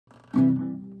Hey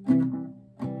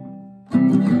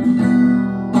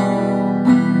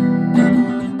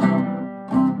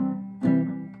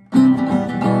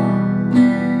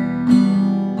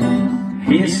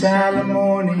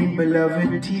Salamone,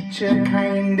 beloved teacher,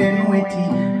 kind and witty,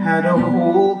 had a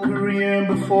whole career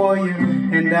before you,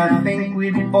 and I think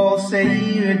we'd all say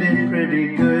you did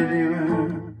pretty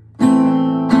good.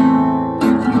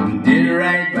 Did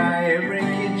right by every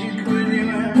kid you could.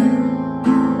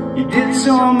 You did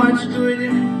so much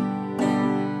good.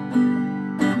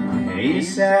 Hey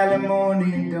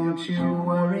Salamone, don't you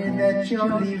worry that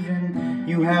you're leaving.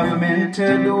 You have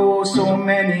mentored oh so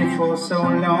many for so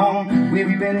long.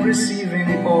 We've been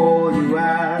receiving all you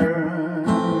are.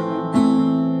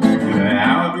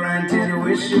 Our granted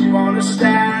wish upon a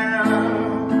star.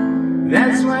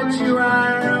 That's what you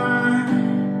are.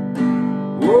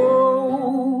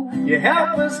 Oh, you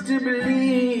help us to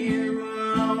believe.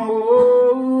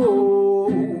 Oh,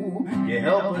 you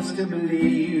help us to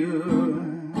believe.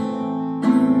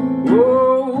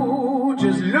 Oh,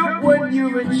 just look what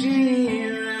you've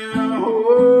achieved.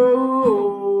 Oh,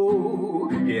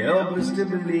 you help us to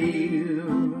believe.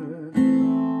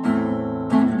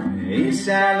 Hey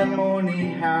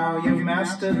Salamone, how you've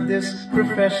mastered this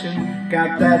profession.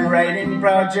 Got that writing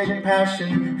project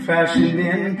passion fashioned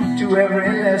into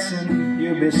every lesson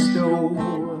you bestow.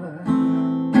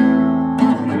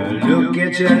 Look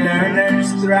at your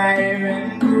learners thrive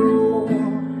and grow,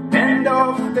 and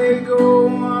off they go.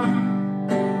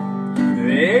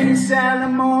 Hey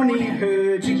Salamone,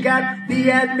 heard you got the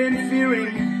admin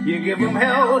fearing. You give them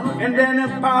hell and then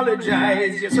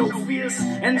apologize. You're so fierce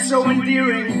and so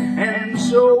endearing and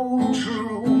so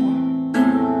true.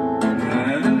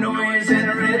 The noise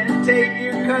and red tape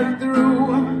you cut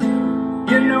through,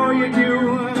 you know you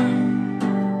do.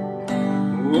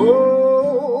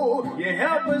 Oh, you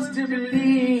help us to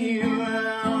believe.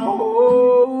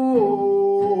 Oh,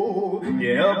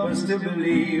 you help us to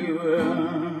believe.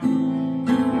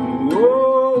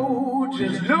 Oh,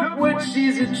 just look what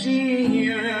she's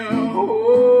achieved.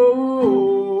 Oh,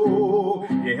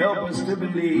 you help us to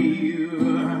believe.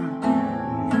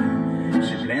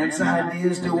 She plants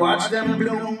ideas to watch them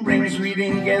bloom, brings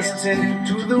reading guests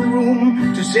into the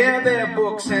room to share their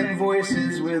books and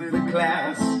voices with the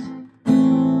class.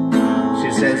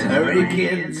 She says, hurry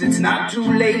kids, it's not too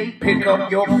late. Pick up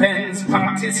your pens,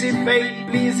 participate.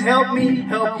 Please help me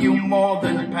help you more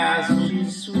than pass.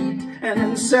 She's sweet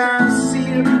and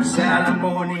sincere.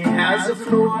 Salamone has a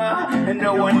floor, and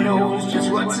no one knows just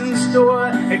what's in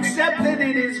store, except that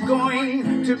it is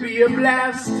going to be a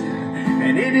blast.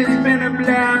 And it has been a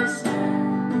blast.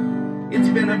 It's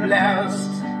been a blast.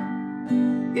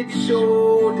 It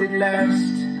sure did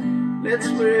last. Let's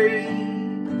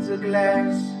raise a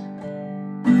glass.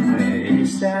 Hey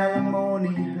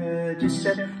Salamone, heard you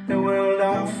set the world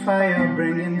on fire,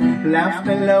 bringing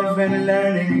laughter, love and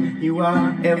learning. You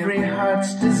are every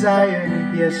heart's desire,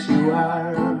 yes you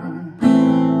are.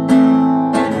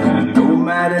 No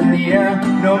matter near,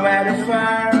 no matter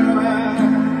far,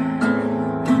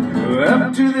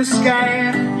 up to the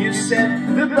sky you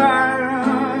set the bar.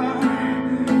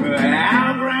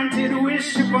 Our granted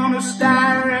wish upon a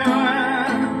star,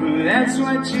 that's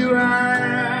what you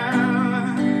are.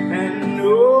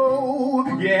 Oh,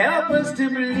 you help us to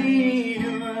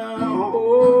believe.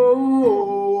 Oh,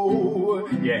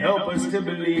 you help us to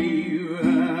believe.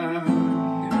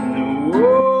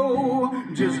 Oh,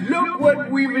 just look what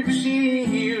we've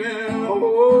achieved.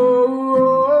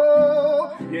 Oh,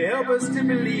 you help us to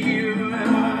believe.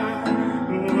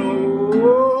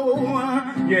 Oh,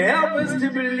 you help us to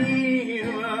believe.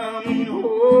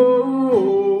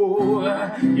 Oh,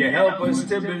 you help us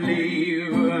to believe.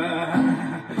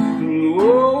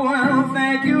 Oh, well,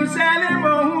 thank you,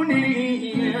 Salamone.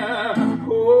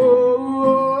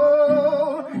 Oh,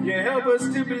 you help us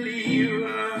to believe.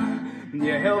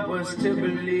 You help us to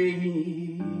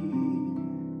believe.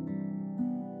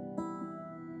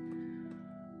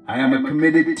 I am a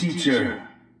committed teacher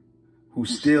who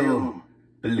still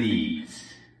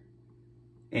believes.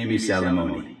 Amy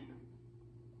Salamone.